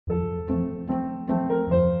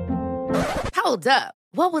Hold up.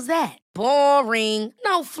 What was that? Boring.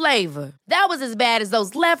 No flavor. That was as bad as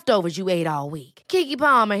those leftovers you ate all week. Keke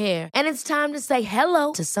Palmer here, and it's time to say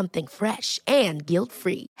hello to something fresh and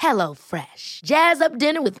guilt-free. Hello Fresh. Jazz up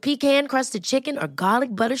dinner with pecan-crusted chicken or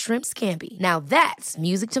garlic butter shrimp scampi. Now that's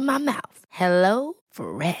music to my mouth. Hello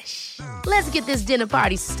Fresh. Let's get this dinner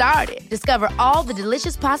party started. Discover all the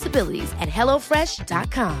delicious possibilities at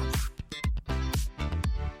hellofresh.com.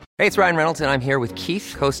 Hey, it's Ryan Reynolds, and I'm here with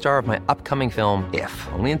Keith, co-star of my upcoming film, If,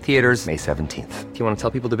 only in theaters May 17th. Do you want to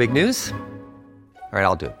tell people the big news? All right,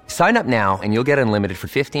 I'll do it. Sign up now and you'll get unlimited for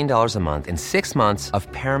 $15 a month and 6 months of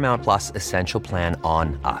Paramount Plus Essential Plan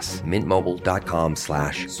on us.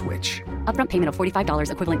 MintMobile.com/switch. Upfront payment of $45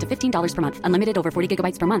 equivalent to $15 per month. Unlimited over 40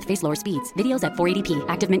 gigabytes per month. Face lower speeds. Videos at 480p.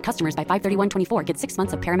 Active Mint customers by 531.24 get 6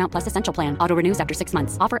 months of Paramount Plus Essential Plan. Auto renews after 6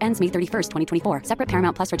 months. Offer ends May 31st, 2024. Separate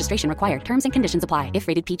Paramount Plus registration required. Terms and conditions apply if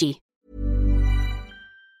rated PG.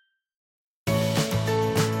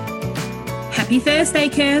 Happy Thursday,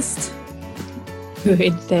 Kirst.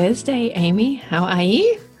 Good Thursday, Amy. How are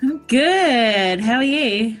you? I'm good. How are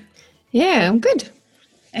you? Yeah, I'm good.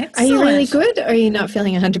 Excellent. Are you really good, or are you not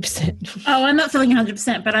feeling 100%? Oh, I'm not feeling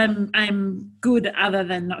 100%, but I'm good other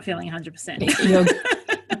than not feeling 100%. You're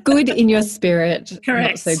good in your spirit,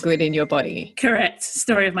 Correct. not so good in your body. Correct.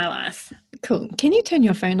 Story of my life. Cool. Can you turn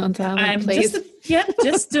your phone on silent, please?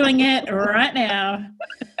 Just doing it right now.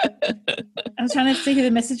 I'm trying to see who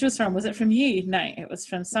the message was from. Was it from you? No, it was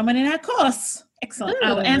from someone in our course. Excellent.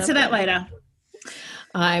 Oh, I'll answer that later.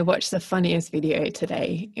 I watched the funniest video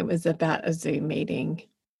today. It was about a Zoom meeting,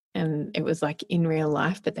 and it was like in real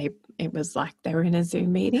life, but it was like they were in a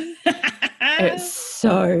Zoom meeting. It's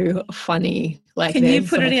so funny. Like, can you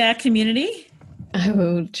put it in our community? I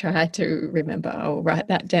will try to remember. I'll write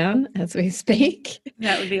that down as we speak.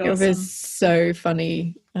 That would be awesome. It was so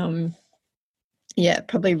funny. Yeah,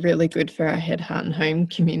 probably really good for our Head, Heart and Home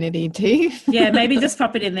community too. Yeah, maybe just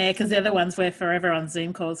pop it in there because they're the ones we're forever on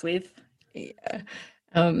Zoom calls with. Yeah.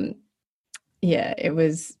 Yeah, it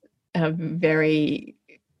was very...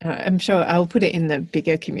 I'm sure I'll put it in the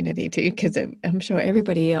bigger community too, because I'm sure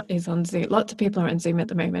everybody is on Zoom. Lots of people are on Zoom at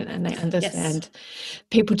the moment, and they understand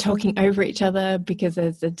people talking over each other because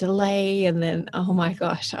there's a delay. And then, oh my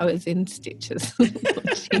gosh, I was in stitches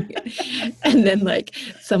watching it. And then like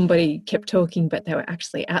somebody kept talking, but they were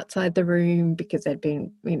actually outside the room because they'd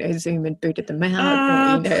been, Zoom had booted them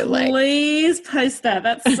out. Please post that.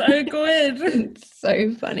 That's so good. It's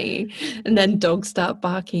so funny. And then dogs start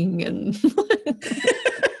barking and...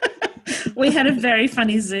 We had a very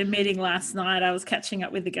funny Zoom meeting last night. I was catching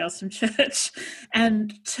up with the girls from church,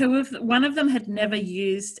 and one of them had never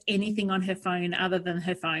used anything on her phone other than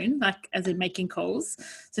her phone, like as in making calls.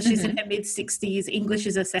 So she's in her mid-60s. English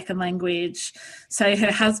is her second language. So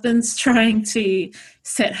her husband's trying to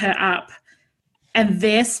set her up, and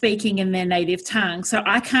they're speaking in their native tongue. So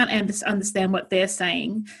I can't understand what they're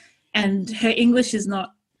saying, and her English is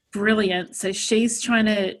not brilliant. So she's trying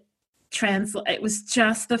to translate. It was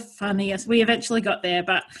just the funniest. We eventually got there,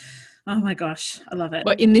 but oh my gosh, I love it.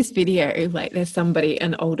 Well, in this video, like there's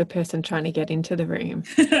an older person trying to get into the room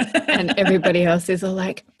and everybody else is all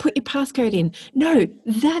like, put your passcode in. No,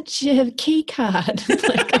 that's your key card.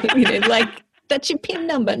 like that's your PIN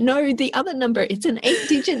number. No, the other number. It's an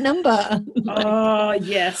 8-digit number. Oh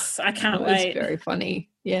yes, I can't wait. It was very funny.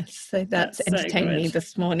 Yes, so that's entertained so me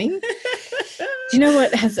this morning. Do you know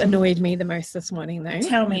what has annoyed me the most this morning, though?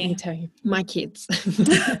 Tell me. Let me tell you. My kids.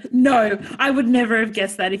 No, I would never have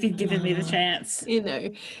guessed that if you'd given me the chance. No,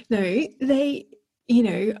 they,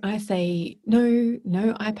 I say, no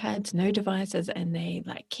iPads, no devices, and they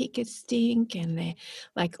like kick a stink, and they're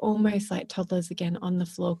like almost like toddlers again on the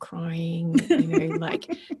floor crying,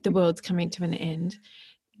 like the world's coming to an end.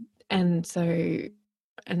 And so...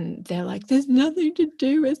 And they're like, there's nothing to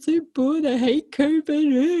do. We're so bored. I hate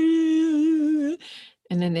COVID.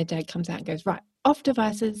 And then their dad comes out and goes, right, off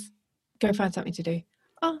devices. Go find something to do.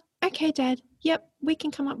 Oh, okay, Dad. Yep, we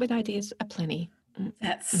can come up with ideas aplenty.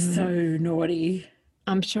 That's so naughty.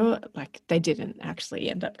 I'm sure like they didn't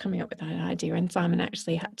actually end up coming up with that idea. And Simon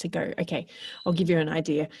actually had to go, okay, I'll give you an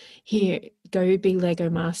idea. Here, go be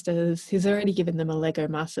Lego Masters. He's already given them a Lego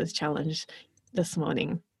Masters challenge this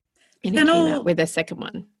morning. And he came out with a second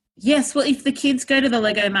one. Yes, well, if the kids go to the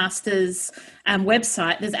Lego Masters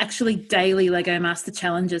website, there's actually daily Lego Master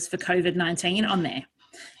challenges for COVID-19 on there.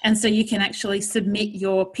 And so you can actually submit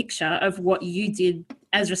your picture of what you did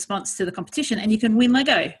as response to the competition, and you can win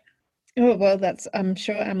Lego. Oh, well, I'm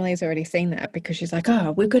sure Emily's already seen that because she's like,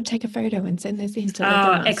 oh, we've got to take a photo and send this in to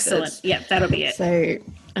Lego Masters. Excellent. Yeah, that'll be it. So,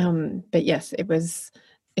 but yes,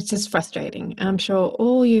 It's just frustrating. I'm sure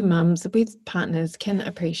all you mums with partners can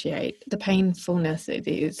appreciate the painfulness it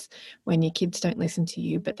is when your kids don't listen to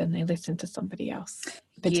you, but then they listen to somebody else,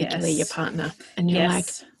 particularly your partner. And you're like,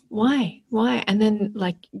 why? And then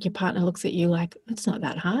like your partner looks at you like, it's not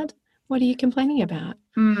that hard. What are you complaining about?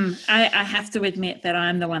 I have to admit that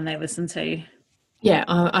I'm the one they listen to. Yeah,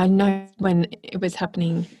 I know when it was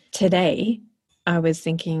happening today, I was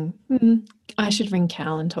thinking, I should ring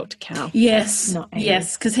Cal and talk to Cal. Yes, not Amy.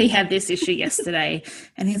 yes, because he had this issue yesterday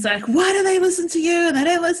and he's like, why do they listen to you and they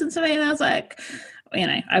don't listen to me? And I was like,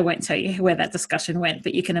 I won't tell you where that discussion went,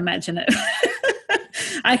 but you can imagine it.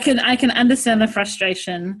 I can understand the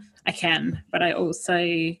frustration. I can, but I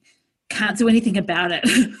also can't do anything about it.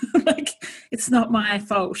 Like, it's not my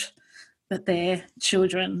fault that they're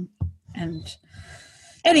children. And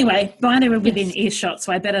anyway, mine are within earshot,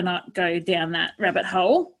 so I better not go down that rabbit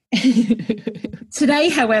hole. Today,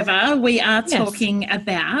 however, we are talking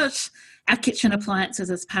about our kitchen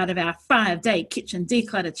appliances as part of our 5-day kitchen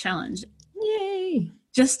declutter challenge. Yay!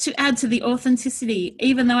 Just to add to the authenticity,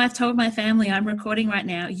 even though I've told my family I'm recording right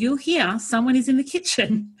now, you'll hear someone is in the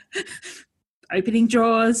kitchen opening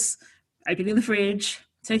drawers, opening the fridge.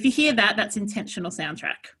 So if you hear that, that's intentional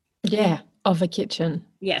soundtrack. Yeah, of a kitchen.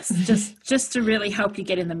 Yes, just to really help you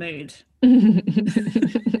get in the mood.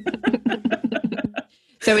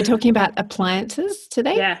 So we're talking about appliances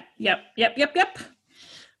today? Yeah, yep.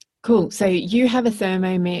 Cool. So you have a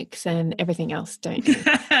Thermomix and everything else, don't you?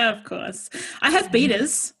 Of course. I have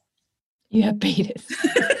beaters. You have beaters.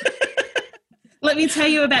 Let me tell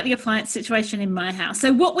you about the appliance situation in my house.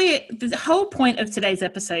 So the whole point of today's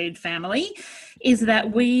episode, family, is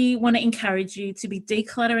that we want to encourage you to be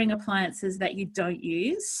decluttering appliances that you don't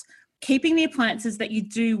use, keeping the appliances that you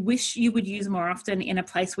do wish you would use more often in a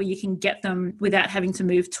place where you can get them without having to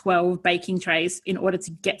move 12 baking trays in order to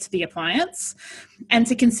get to the appliance, and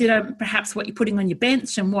to consider perhaps what you're putting on your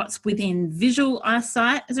bench and what's within visual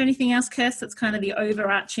eyesight. Is there anything else, Kirst, that's kind of the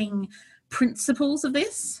overarching principles of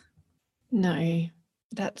this? No,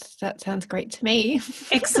 that sounds great to me.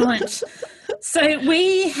 Excellent. So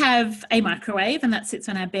we have a microwave and that sits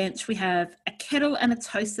on our bench. We have a kettle and a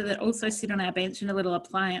toaster that also sit on our bench in a little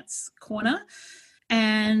appliance corner.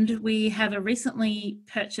 And we have a recently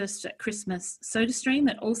purchased at Christmas soda stream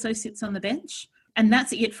that also sits on the bench. And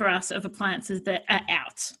that's it for us of appliances that are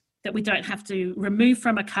out, that we don't have to remove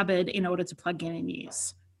from a cupboard in order to plug in and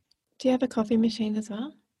use. Do you have a coffee machine as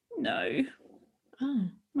well? No. Oh.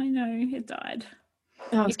 I know, it died.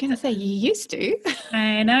 I was going to say, you used to.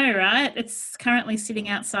 I know, right? It's currently sitting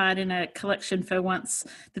outside in a collection for once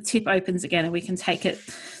the tip opens again and we can take it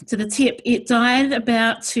to the tip. It died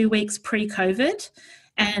about 2 weeks pre-COVID,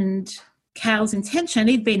 and Cal's intention,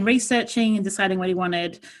 he'd been researching and deciding what he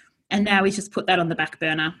wanted, and now he's just put that on the back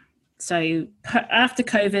burner. So after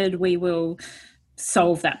COVID, we will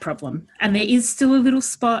solve that problem. And there is still a little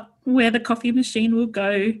spot where the coffee machine will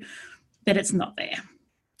go, but it's not there.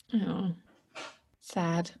 Oh,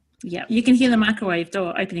 sad. Yeah, you can hear the microwave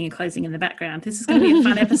door opening and closing in the background. This is going to be a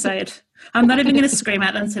fun episode. I'm not even going to scream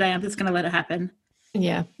at them today. I'm just going to let it happen.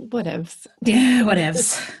 Yeah, whatevs. Yeah,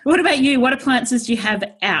 whatevs. What about you? What appliances do you have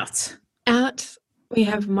out? Out, we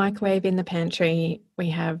have a microwave in the pantry. We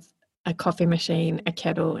have a coffee machine, a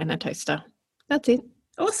kettle, and a toaster. That's it.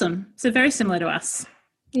 Awesome. So very similar to us.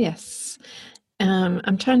 Yes.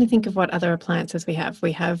 I'm trying to think of what other appliances we have.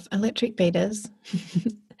 We have electric beaters.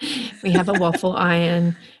 We have a waffle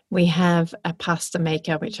iron. We have a pasta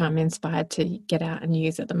maker, which I'm inspired to get out and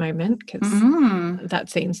use at the moment because that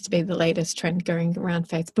seems to be the latest trend going around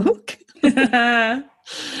Facebook.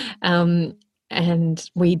 And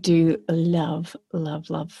we do love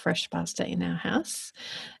fresh pasta in our house.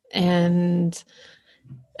 And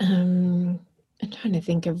I'm trying to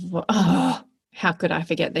think of what... how could I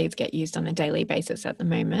forget these get used on a daily basis at the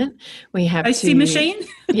moment? We have Toasty machine?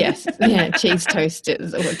 Yes, cheese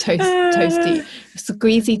toasters or toasty,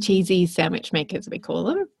 squeezy cheesy sandwich makers, we call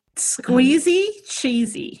them. Squeezy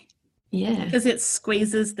cheesy. Yeah. Because it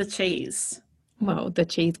squeezes the cheese. Well, the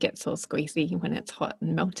cheese gets all squeezy when it's hot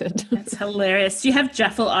and melted. That's hilarious. Do you have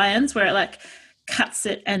jaffle irons where it like cuts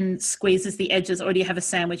it and squeezes the edges, or do you have a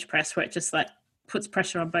sandwich press where it just like puts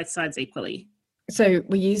pressure on both sides equally? So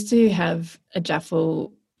we used to have a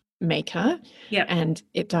jaffle maker, and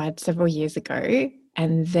it died several years ago.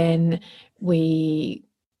 And then we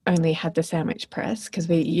only had the sandwich press because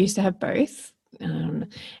we used to have both.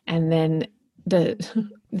 And then the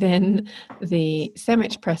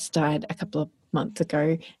sandwich press died a couple of months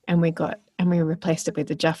ago, and we replaced it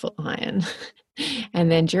with a jaffle iron.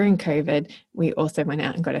 And then during COVID, we also went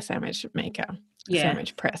out and got a sandwich maker,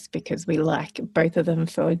 sandwich press, because we like both of them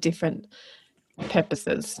for different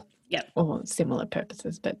purposes. Yep. Or similar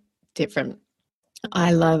purposes, but different.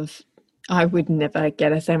 I would never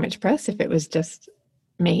get a sandwich press if it was just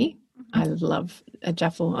me. I love a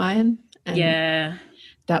Jaffle iron. And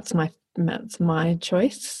that's my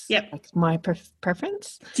choice. Yep. Like my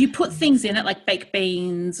preference. Do you put things in it like baked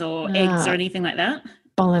beans or eggs or anything like that?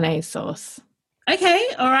 Bolognese sauce. Okay.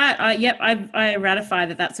 All right. I ratify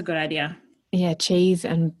that. That's a good idea. Yeah, cheese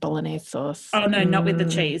and bolognese sauce. Oh, no, not with the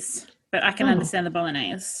cheese, but I can understand the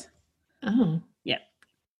bolognese. Oh. Yeah.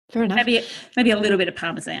 Fair enough. Maybe a little bit of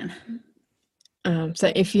Parmesan.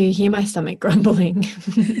 So if you hear my stomach grumbling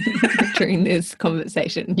during this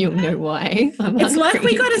conversation, you'll know why. It's like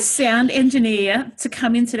we got a sound engineer to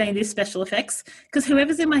come in today and do special effects, because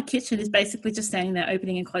whoever's in my kitchen is basically just standing there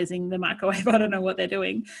opening and closing the microwave. I don't know what they're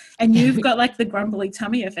doing. And you've got like the grumbly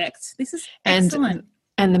tummy effect. This is excellent.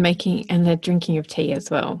 And the making and the drinking of tea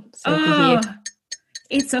as well. So if you hear...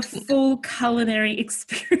 It's a full culinary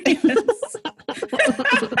experience.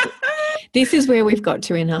 This is where we've got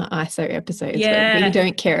to in our ISO episodes. Yeah. Where we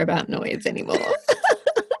don't care about noise anymore.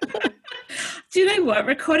 Do you know what?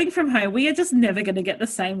 Recording from home, we are just never going to get the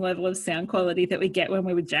same level of sound quality that we get when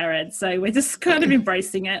we're with Jared. So we're just kind of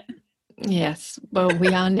embracing it. Yes. Well,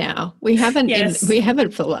 we are now. We haven't we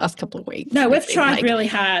haven't for the last couple of weeks. No, we've tried really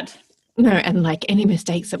hard. No, and like any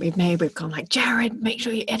mistakes that we've made, we've gone like, Jared, make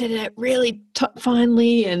sure you edit it really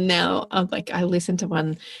finely. And now I listened to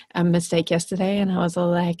one mistake yesterday and I was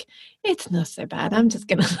all like, it's not so bad. I'm just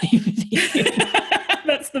going to leave it here.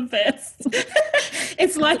 That's the best.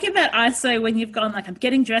 It's like in that ISO when you've gone like, I'm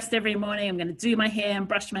getting dressed every morning, I'm going to do my hair and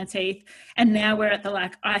brush my teeth. And now we're at the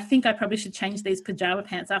like, I think I probably should change these pajama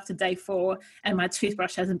pants after day 4 and my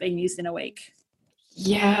toothbrush hasn't been used in a week.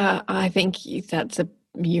 Yeah, I think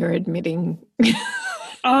you're admitting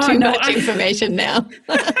too much information now.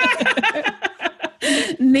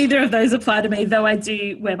 Neither of those apply to me, though I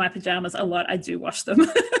do wear my pajamas a lot. I do wash them.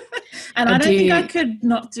 And I don't think I could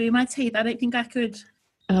not do my teeth. I don't think I could.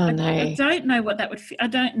 Oh, no. I don't know what that would feel. I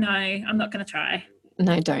don't know. I'm not going to try.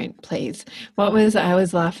 No, don't, please. I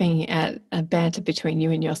was laughing at a banter between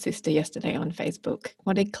you and your sister yesterday on Facebook.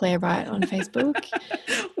 What did Claire write on Facebook?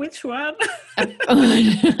 Which one?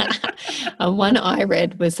 One I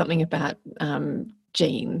read was something about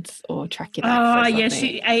jeans or track your back. Oh, yeah,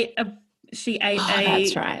 she ate a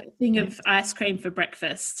that's right. thing of ice cream for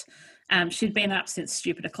breakfast. She'd been up since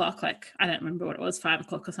stupid o'clock, like I don't remember what it was, 5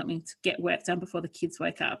 o'clock or something, to get work done before the kids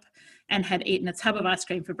woke up, and had eaten a tub of ice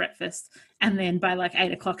cream for breakfast. And then by like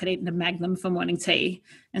 8 o'clock had eaten a Magnum for morning tea.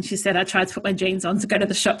 And she said, I tried to put my jeans on to go to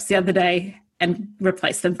the shops the other day and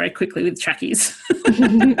replace them very quickly with trackies.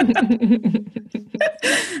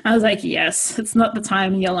 I was like, yes, it's not the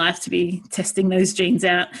time in your life to be testing those jeans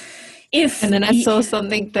out. And then I saw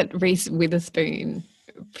something that Reese Witherspoon,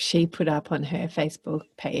 she put up on her Facebook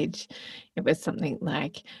page. It was something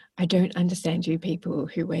like, I don't understand you people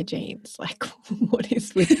who wear jeans. Like, what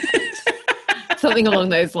is with that? Something along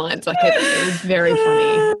those lines. Like, it was very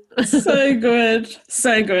funny. So good.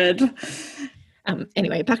 So good.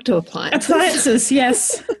 Anyway, back to appliances. Appliances,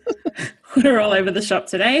 yes. We're all over the shop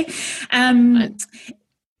today.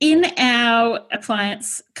 In our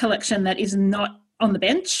appliance collection that is not on the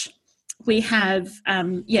bench, we have,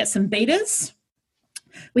 some beaters.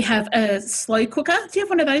 We have a slow cooker. Do you have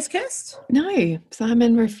one of those, Kirst? No,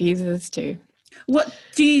 Simon refuses to. What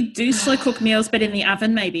do you do? Slow cook meals, but in the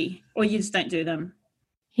oven, maybe, or you just don't do them?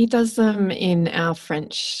 He does them in our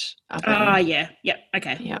French oven. Oh, yeah. Yep.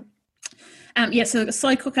 Okay. Yep. So we've got a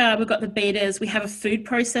slow cooker. We've got the beaters. We have a food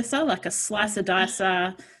processor, like a slicer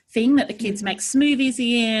dicer thing that the kids make smoothies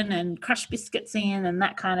in and crush biscuits in and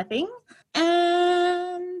that kind of thing.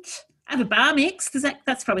 And I have a bar mix.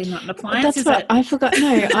 That's probably not an appliance, is it? I forgot.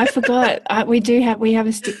 No, I forgot. We have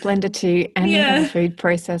a stick blender too, and we have a food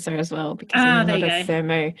processor as well, because I'm not a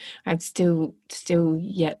thermo. I've still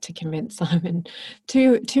yet to convince Simon.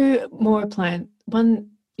 Two more appliance. One,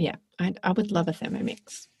 I would love a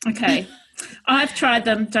Thermomix. Okay. I've tried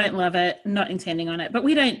them, don't love it, not intending on it. But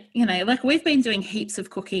we don't, we've been doing heaps of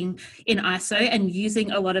cooking in ISO and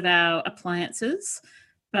using a lot of our appliances,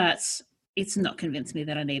 but it's not convinced me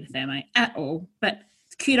that I need a thermo at all. But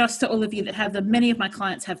kudos to all of you that have them. Many of my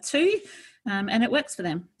clients have too, and it works for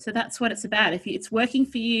them. So that's what it's about. If it's working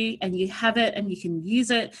for you and you have it and you can use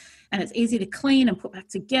it and it's easy to clean and put back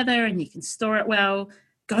together and you can store it well,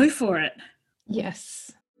 go for it.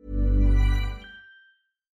 Yes.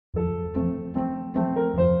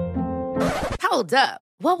 Hold up.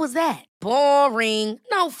 What was that? Boring.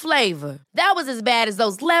 No flavor. That was as bad as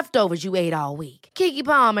those leftovers you ate all week. Keke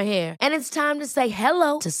Palmer here, and it's time to say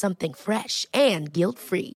hello to something fresh and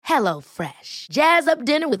guilt-free. Hello Fresh. Jazz up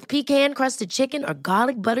dinner with pecan-crusted chicken or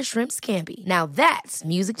garlic butter shrimp scampi. Now that's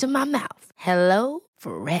music to my mouth. Hello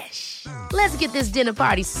Fresh. Let's get this dinner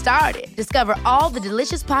party started. Discover all the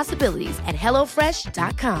delicious possibilities at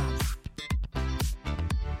hellofresh.com.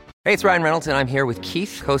 Hey, it's Ryan Reynolds, and I'm here with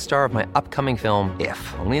Keith, co-star of my upcoming film,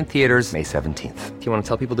 If, only in theaters May 17th. Do you want to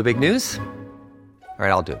tell people the big news? All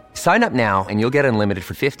right, I'll do it. Sign up now and you'll get unlimited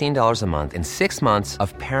for $15 a month and 6 months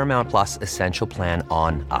of Paramount Plus Essential Plan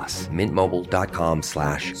on us.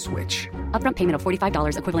 Mintmobile.com/switch. Upfront payment of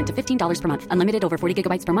 $45 equivalent to $15 per month. Unlimited over 40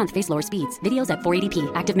 gigabytes per month. Face lower speeds. Videos at 480p.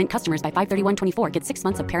 Active Mint customers by 531.24 get 6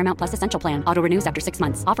 months of Paramount Plus Essential Plan. Auto renews after 6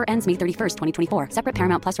 months. Offer ends May 31st, 2024. Separate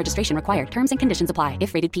Paramount Plus registration required. Terms and conditions apply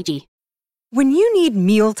if rated PG. When you need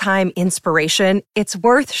mealtime inspiration, it's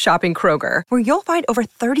worth shopping Kroger, where you'll find over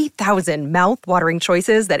 30,000 mouth-watering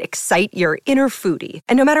choices that excite your inner foodie.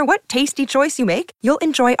 And no matter what tasty choice you make, you'll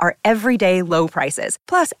enjoy our everyday low prices,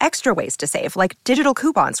 plus extra ways to save, like digital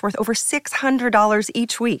coupons worth over $600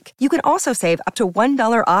 each week. You can also save up to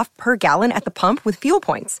 $1 off per gallon at the pump with fuel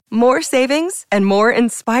points. More savings and more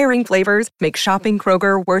inspiring flavors make shopping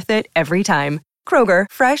Kroger worth it every time. Kroger,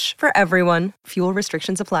 fresh for everyone. Fuel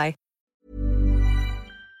restrictions apply.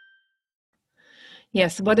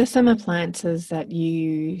 Yes. What are some appliances that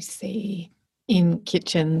you see in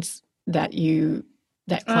kitchens that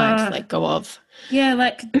clients let go of? Yeah,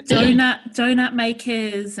 like donut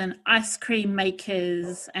makers and ice cream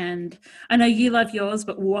makers, and I know you love yours,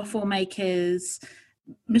 but waffle makers,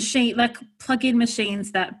 plug-in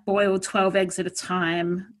machines that boil 12 eggs at a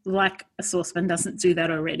time, like a saucepan doesn't do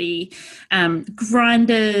that already.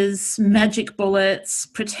 Grinders, magic bullets,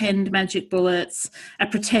 pretend magic bullets, a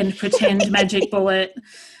pretend magic bullet.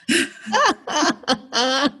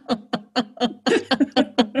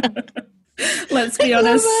 Let's be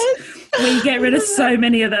honest, we get rid of so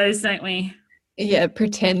many of those, don't we? Yeah,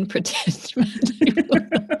 pretend magic bullet.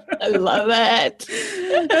 I love it.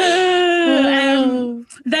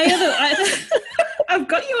 They are I've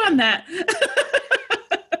got you on that.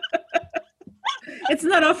 It's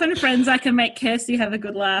not often, friends, I can make Kirsty have a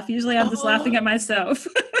good laugh. Usually I'm just laughing at myself.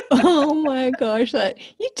 Oh my gosh,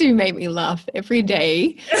 you do make me laugh every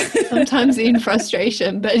day, sometimes in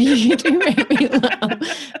frustration, but you do make me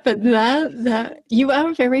laugh. But that you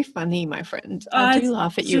are very funny, my friend. I do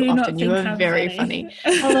laugh at you often. You are very funny.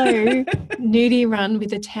 Hello, nudie run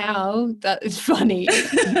with a towel. That is funny.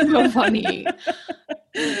 You are funny.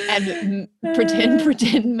 And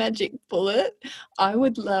pretend magic bullet. I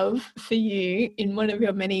would love for you, in one of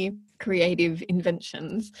your many creative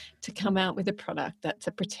inventions, to come out with a product that's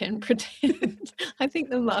a pretend. I think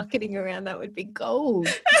the marketing around that would be gold.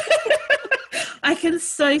 I can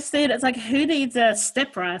so see it. It's like, who needs a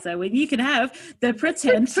step riser when you can have the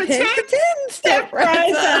pretend step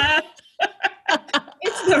riser?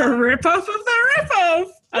 It's the rip-off of the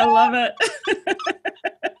rip-off. I love it.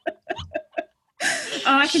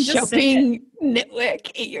 Oh, I can just Shopping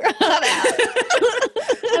network, eat your heart out.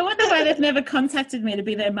 I wonder why they've never contacted me to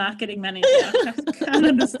be their marketing manager. I can't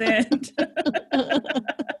understand.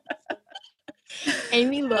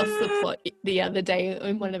 Amy lost the plot the other day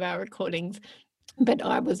in one of our recordings, but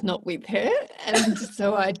I was not with her. And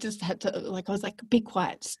so I just had to, I was like, be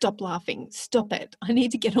quiet, stop laughing, stop it. I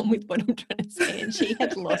need to get on with what I'm trying to say. And she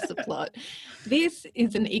had lost the plot. This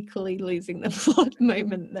is an equally losing the plot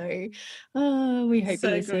moment, though. Oh, we hope So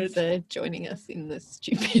listeners good. are joining us in the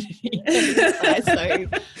stupidity.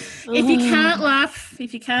 If you can't laugh, I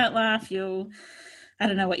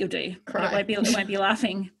don't know what you'll do. Cry. It won't be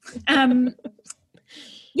laughing.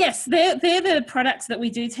 Yes, they're the products that we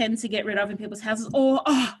do tend to get rid of in people's houses. Or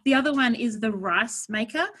the other one is the rice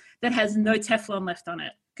maker that has no Teflon left on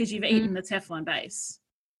it because you've eaten the Teflon base.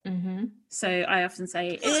 Mm-hmm. So I often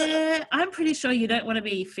say, I'm pretty sure you don't want to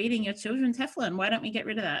be feeding your children Teflon. Why don't we get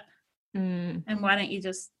rid of that? And why don't you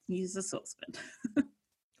just use a saucepan?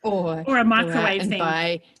 Or a microwave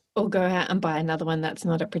thing. Go out and buy another one that's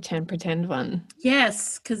not a pretend one.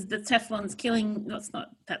 Yes, because the Teflon's killing. No, it's not.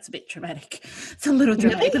 That's a bit dramatic. It's a little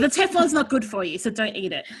dramatic, but the Teflon's not good for you, so don't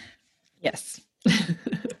eat it. Yes.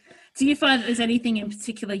 Do you find that there's anything in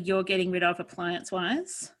particular you're getting rid of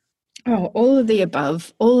appliance-wise? Oh, all of the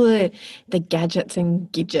above, all the gadgets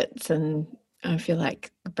and gadgets, and I feel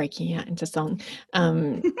like breaking out into song,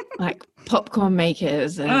 like popcorn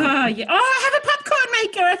makers. And, yeah. Oh, I have a popcorn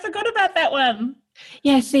maker. I forgot about that one.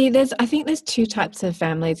 Yeah, see, I think there's two types of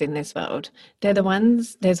families in this world. There's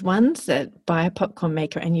ones that buy a popcorn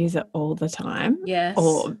maker and use it all the time. Yes.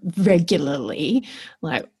 Or regularly,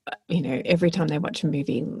 like, every time they watch a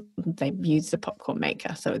movie, they use the popcorn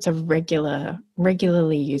maker. So it's a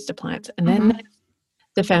regularly used appliance. And then there's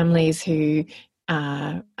the families who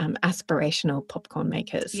are aspirational popcorn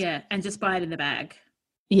makers. Yeah, and just buy it in the bag.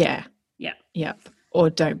 Yeah. Yeah. Yep. Or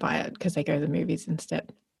don't buy it because they go to the movies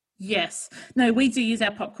instead. Yes. No, we do use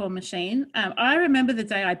our popcorn machine. I remember the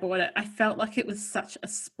day I bought it, I felt like it was such a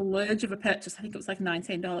splurge of a purchase. I think it was like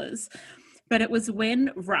 $19. But it was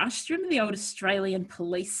when Rush, do you remember the old Australian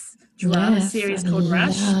police drama series called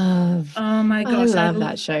Rush? Oh my gosh. I love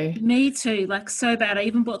that show. Me too. Like, so bad. I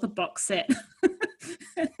even bought the box set.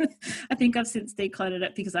 I think I've since decluttered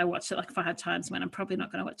it because I watched it like 5 times when I'm probably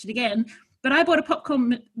not going to watch it again. But I bought a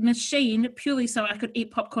popcorn machine purely so I could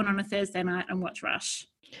eat popcorn on a Thursday night and watch Rush.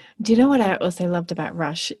 Do you know what I also loved about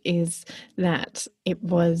Rush is that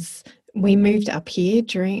we moved up here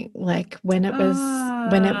during when it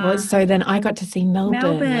was, so then I got to see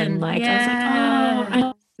Melbourne. And I was like,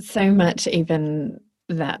 oh, so much even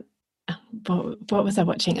that, what was I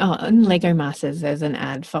watching? Oh, in Lego Masters, there's an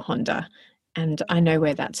ad for Honda. And I know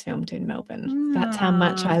where that's filmed in Melbourne. That's how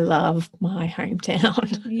much I love my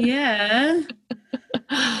hometown. Yeah.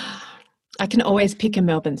 I can always pick a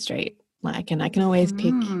Melbourne street, and I can always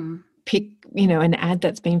pick an ad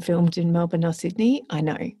that's been filmed in Melbourne or Sydney. I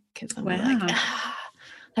know, because I'm like,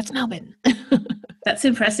 that's Melbourne. That's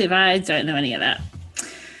impressive. I don't know any of that.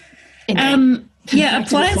 Anyway,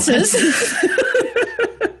 appliances.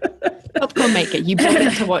 Popcorn maker. You bought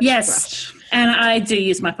it to watch Yes, Rush. And I do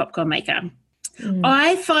use my popcorn maker.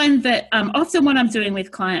 I find that often what I'm doing with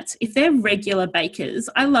clients, if they're regular bakers,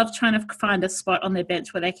 I love trying to find a spot on their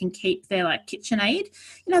bench where they can keep their KitchenAid.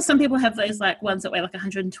 Some people have those ones that weigh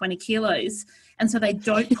 120 kilos, and so they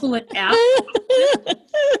don't pull it out.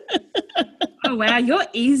 Oh wow, you're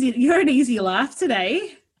an easy laugh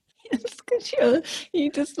today. It's because you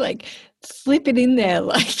just slip it in there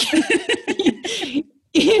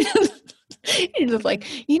you're just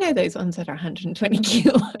those ones that are 120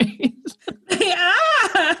 kilos. They are.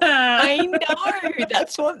 I know.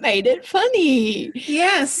 That's what made it funny.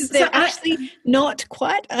 Yes. They're actually not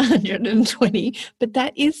quite 120, but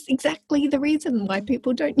that is exactly the reason why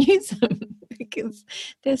people don't use them, because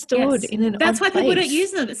they're stored in an That's odd why place. people don't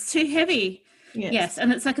use them. It's too heavy. Yes.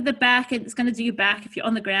 And it's at the back, and it's going to do your back if you're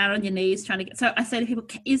on the ground on your knees trying to get. So I say to people,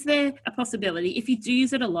 is there a possibility, if you do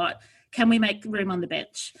use it a lot, can we make room on the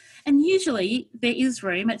bench? And usually there is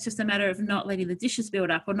room. It's just a matter of not letting the dishes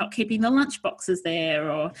build up, or not keeping the lunch boxes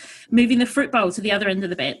there, or moving the fruit bowl to the other end of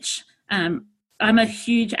the bench. I'm a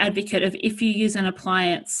huge advocate of, if you use an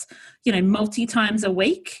appliance, multi times a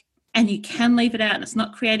week, and you can leave it out and it's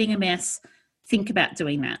not creating a mess, think about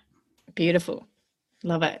doing that. Beautiful.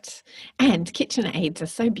 Love it. And KitchenAids are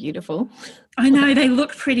so beautiful. I know, they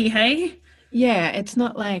look pretty, hey? Yeah, it's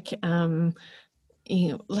not like a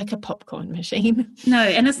popcorn machine. No,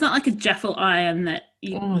 and it's not like a Jaffle iron that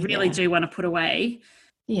you really do want to put away.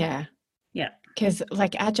 Yeah. Yeah. Because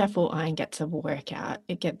our Jaffle iron gets a workout.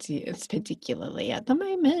 It gets used, particularly at the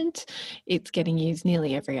moment, it's getting used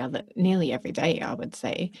nearly every day, I would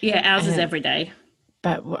say. Yeah, ours is every day.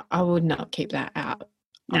 But I would not keep that out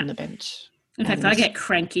on the bench. In fact, I get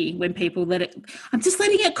cranky when people let it. I'm just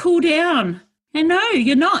letting it cool down. And no,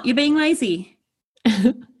 you're not. You're being lazy.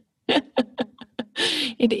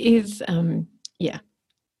 It is,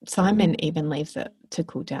 Simon even leaves it to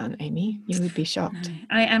cool down, Amy. You would be shocked. No,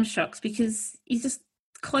 I am shocked, because you just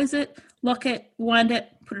close it, lock it, wind it,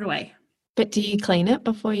 put it away. But do you clean it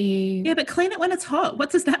before you... Yeah, but clean it when it's hot. What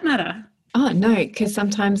does that matter? Oh, no, because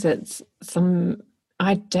sometimes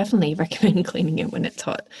I definitely recommend cleaning it when it's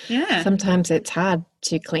hot. Yeah. Sometimes it's hard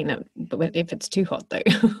to clean it if it's too hot, though.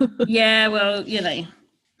 Yeah, well,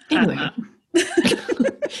 Anyway.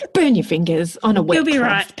 Burn your fingers on a wet You'll be cloth,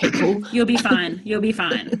 right. people. You'll be fine. You'll be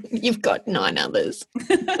fine. You've got 9 others.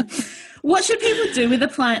 What should people do with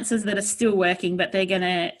appliances that are still working, but they're going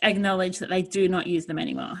to acknowledge that they do not use them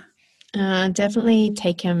anymore? Definitely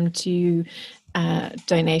take them to a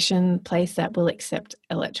donation place that will accept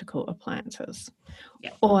electrical appliances,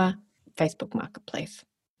 or Facebook Marketplace.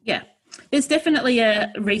 Yeah. There's definitely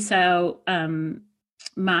a resale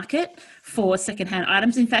market for secondhand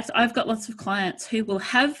items. In fact, I've got lots of clients who will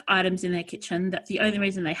have items in their kitchen that the only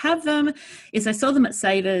reason they have them is they saw them at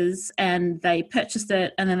Savers and they purchased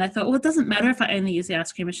it, and then they thought, well, it doesn't matter if I only use the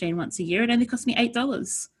ice cream machine once a year. It only cost me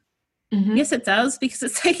 $8. Mm-hmm. Yes, it does, because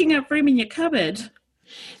it's taking up room in your cupboard.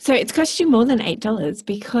 So it's cost you more than $8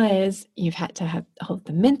 because you've had to hold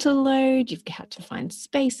the mental load, you've had to find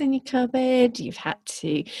space in your cupboard, you've had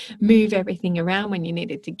to move everything around when you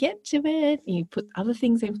needed to get to it, you put other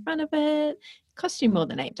things in front of it. It cost you more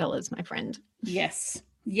than $8, my friend. Yes.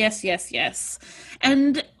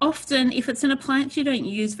 And often, if it's an appliance you don't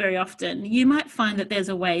use very often, you might find that there's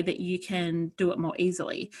a way that you can do it more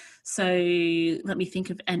easily. So let me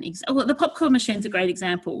think of an example. Well, the popcorn machine's a great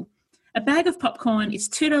example. A bag of popcorn is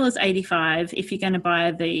 $2.85 if you're going to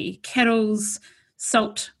buy the Kettles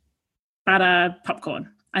salt butter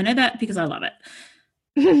popcorn. I know that because I love it.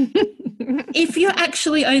 If you're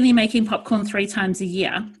actually only making popcorn 3 times a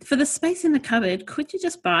year, for the space in the cupboard, could you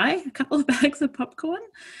just buy a couple of bags of popcorn?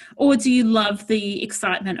 Or do you love the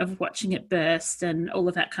excitement of watching it burst and all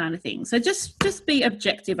of that kind of thing? So just be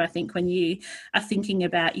objective, I think, when you are thinking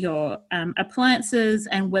about your appliances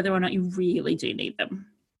and whether or not you really do need them.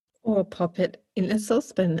 Or pop it in a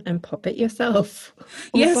saucepan and pop it yourself.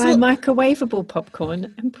 Or Yes, buy microwavable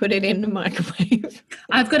popcorn and put it in the microwave.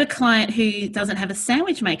 I've got a client who doesn't have a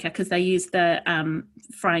sandwich maker because they use the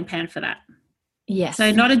frying pan for that. Yes.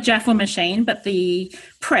 So not a jaffle machine, but the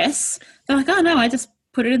press. They're like, oh no, I just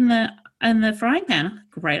put it in the frying pan.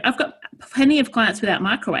 Great. I've got plenty of clients without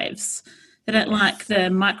microwaves. They don't like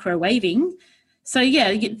the microwaving. So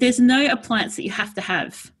yeah, there's no appliance that you have to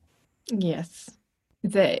have. Yes.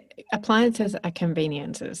 The appliances are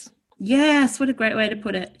conveniences. Yes, what a great way to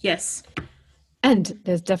put it. Yes. And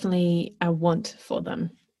there's definitely a want for them.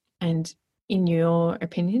 And in your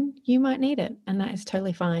opinion, you might need it. And that is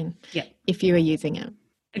totally fine. Yeah. If you are using it.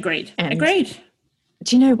 Agreed. And Agreed.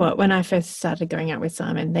 Do you know what? When I first started going out with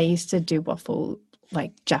Simon, they used to do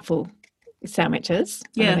jaffle sandwiches.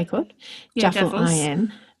 What are they called? Yeah, jaffle jaffles.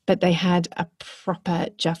 iron. But they had a proper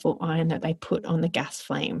jaffle iron that they put on the gas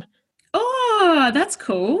flame. Oh, that's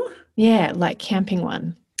cool. Yeah, like camping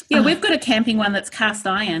one. Yeah, we've got a camping one that's cast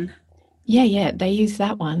iron. Yeah. They use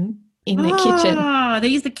that one in the kitchen. Oh, they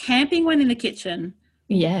use the camping one in the kitchen.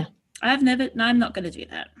 Yeah. I'm not going to do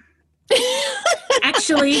that.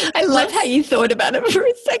 Actually, I love how you thought about it for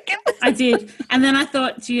a second. I did. And then I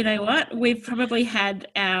thought, do you know what? We've probably had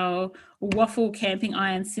our waffle camping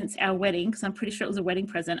iron since our wedding, because I'm pretty sure it was a wedding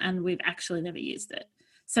present, and we've actually never used it.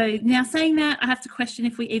 So now saying that, I have to question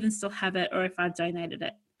if we even still have it or if I've donated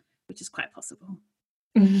it, which is quite possible.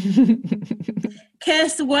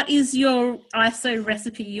 Kirst, what is your ISO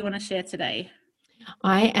recipe you want to share today?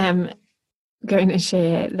 I am going to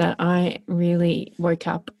share that I really woke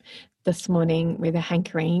up this morning with a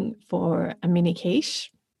hankering for a mini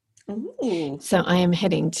quiche. Ooh. So I am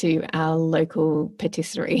heading to our local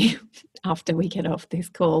patisserie after we get off this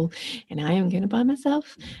call, and I am going to buy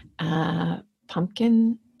myself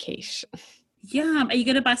pumpkin quiche. Yum. Are you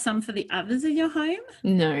going to buy some for the others in your home?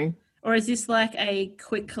 No. Or is this like a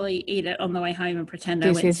quickly eat it on the way home and pretend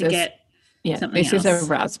I went to get something this else? is a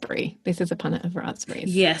raspberry. This is a punnet of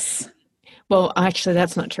raspberries. Yes. Well, actually,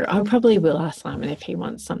 that's not true. I probably will ask Simon if he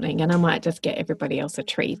wants something, and I might just get everybody else a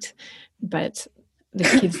treat. But the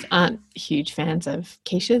kids aren't huge fans of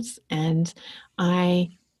quiches, and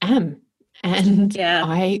I am. And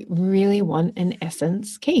I really want an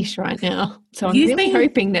Essence quiche right now. So I'm really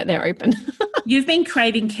hoping that they're open. You've been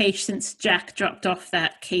craving quiche since Jack dropped off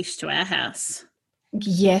that quiche to our house.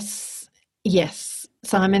 Yes.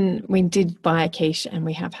 Simon, we did buy a quiche, and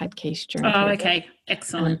we have had quiche during COVID. Okay.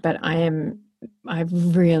 Excellent. But I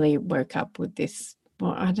really woke up with this.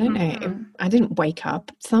 Well, I don't know. I didn't wake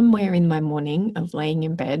up. Somewhere in my morning of laying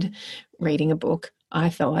in bed, reading a book, I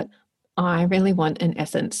thought, I really want an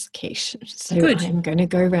Essence quiche. So I'm going to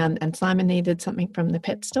go around, and Simon needed something from the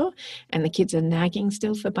pet store, and the kids are nagging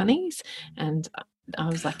still for bunnies. And I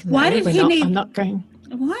was like, no, I'm not going.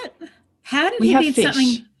 What? How did he need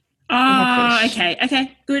something? Oh,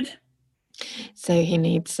 okay, good. So he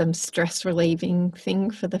needs some stress relieving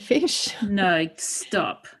thing for the fish. No,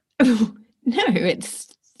 stop. No, it's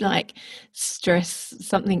like stress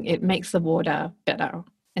something. It makes the water better.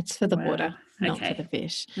 It's for the water, not for the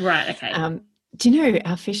fish. Right, okay. Do you know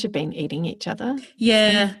our fish have been eating each other?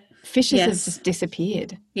 Yeah. Fishes have just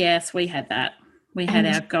disappeared. Yes, we had that. We had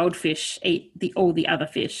our goldfish eat all the other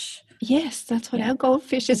fish. Yes, that's what our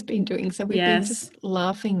goldfish has been doing. So we've been just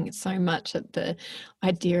laughing so much at the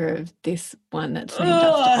idea of this one that's named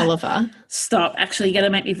after Oliver. Stop. Actually, you're going to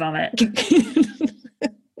make me vomit.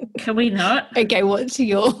 Can we not? Okay, what's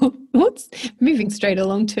moving straight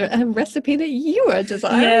along to a recipe that you are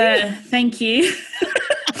desiring? Yeah, thank you.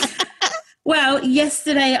 Well,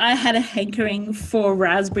 yesterday I had a hankering for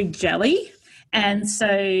raspberry jelly, And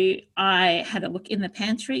so I had a look in the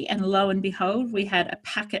pantry, and lo and behold, we had a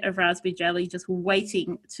packet of raspberry jelly just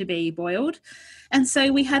waiting to be boiled. And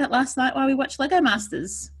so we had it last night while we watched Lego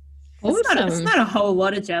Masters. Awesome. It's not a whole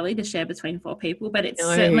lot of jelly to share between 4 people, but it's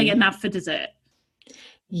certainly enough for dessert.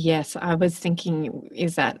 Yes, I was thinking,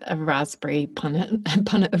 is that a raspberry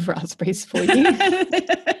punnet of raspberries for you?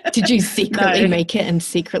 Did you secretly make it and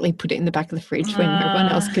secretly put it in the back of the fridge when no one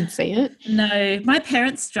else could see it? No, my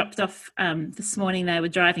parents dropped off this morning. They were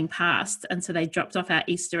driving past, and so they dropped off our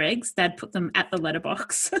Easter eggs. Dad put them at the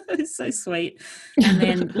letterbox. It's so sweet. And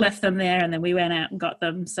then left them there, and then we went out and got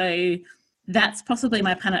them. So that's possibly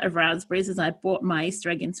my punnet of raspberries, as I brought my Easter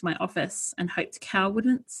egg into my office and hoped Cal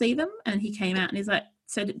wouldn't see them. And he came out and he's like,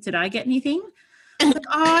 so did I get anything? I was like,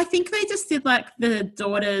 I think they just did like the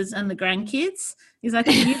daughters and the grandkids. He's like,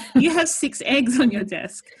 you have 6 eggs on your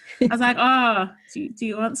desk. I was like, do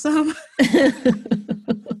you want some?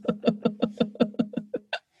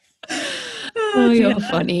 You're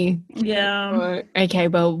funny. Yeah. Okay,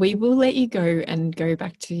 well, we will let you go and go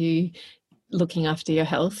back to looking after your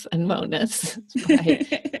health and wellness by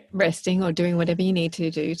resting or doing whatever you need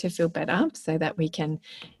to do to feel better so that we can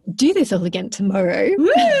do this all again tomorrow.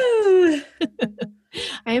 Woo!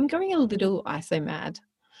 I am going a little ISO mad.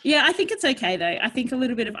 Yeah, I think it's okay though. I think a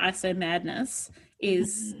little bit of ISO madness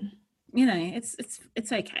is,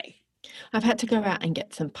 it's okay. I've had to go out and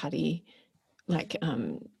get some putty, like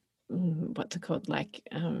what's it called, like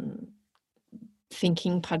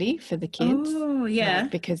thinking putty for the kids. Oh, yeah.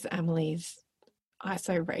 Because Emily's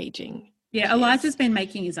ISO raging. Yeah, Elijah's been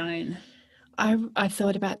making his own. I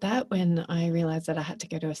thought about that when I realised that I had to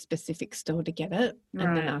go to a specific store to get it. Right.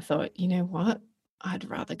 And then I thought, you know what? I'd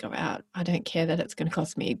rather go out. I don't care that it's going to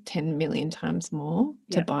cost me 10 million times more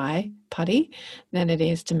to buy putty than it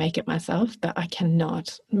is to make it myself, but I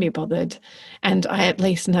cannot be bothered. And I at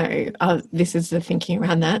least know, this is the thinking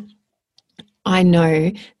around that. I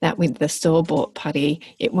know that with the store-bought putty,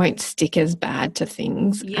 it won't stick as bad to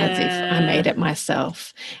things as if I made it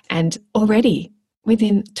myself. And already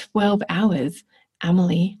within 12 hours,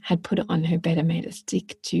 Emily had put it on her bed and made it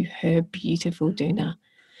stick to her beautiful doona.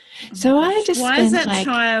 So I just Why is that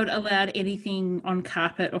child allowed anything on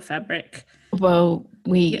carpet or fabric? Well,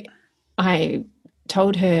 we've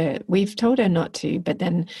told her not to, but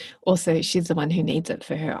then also she's the one who needs it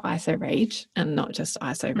for her ISO rage, and not just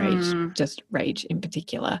ISO rage, just rage in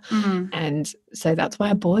particular. And so that's why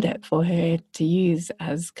I bought it for her to use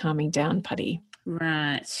as calming down putty.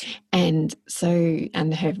 Right. And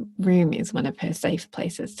her room is one of her safe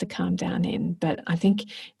places to calm down in. But I think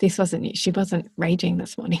she wasn't raging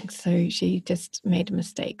this morning, so she just made a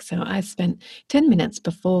mistake. So I spent 10 minutes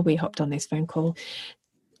before we hopped on this phone call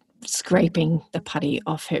scraping the putty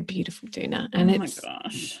off her beautiful doona. And my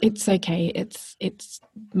gosh. It's okay. It's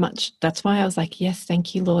much. That's why I was like, yes,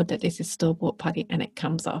 thank you, Lord, that this is store-bought putty and it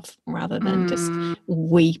comes off, rather than just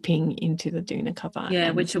weeping into the doona cover.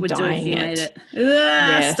 Yeah, which it would do if you ate it.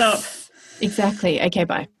 Yes. Stop. Exactly. Okay,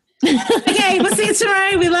 bye. Okay, we'll see you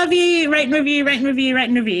tomorrow. We love you. Rate and review, rate and review, rate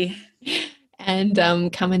and review. And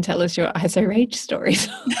come and tell us your ISO rage stories.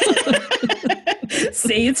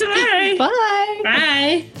 See you tomorrow. Bye.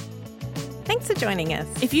 Bye. Thanks for joining us.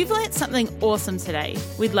 If you've learnt something awesome today,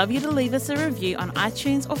 we'd love you to leave us a review on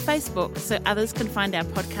iTunes or Facebook so others can find our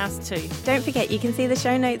podcast too. Don't forget you can see the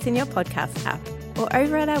show notes in your podcast app or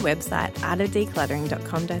over at our website,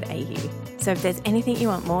 artofdecluttering.com.au. So if there's anything you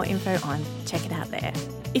want more info on, check it out there.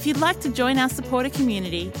 If you'd like to join our supporter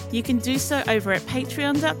community, you can do so over at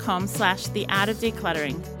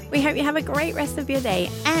patreon.com/theartofdecluttering. We hope you have a great rest of your day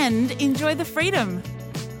and enjoy the freedom.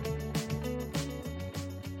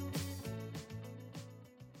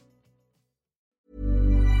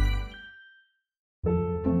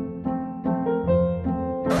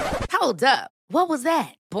 Hold up. What was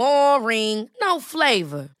that? Boring. No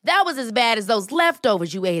flavor. That was as bad as those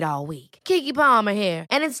leftovers you ate all week. Keke Palmer here,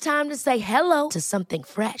 and it's time to say hello to something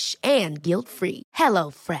fresh and guilt-free. Hello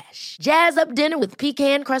Fresh. Jazz up dinner with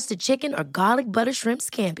pecan-crusted chicken or garlic butter shrimp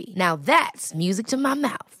scampi. Now that's music to my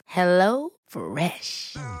mouth. Hello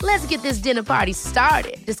Fresh. Let's get this dinner party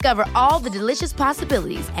started. Discover all the delicious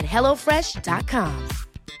possibilities at HelloFresh.com.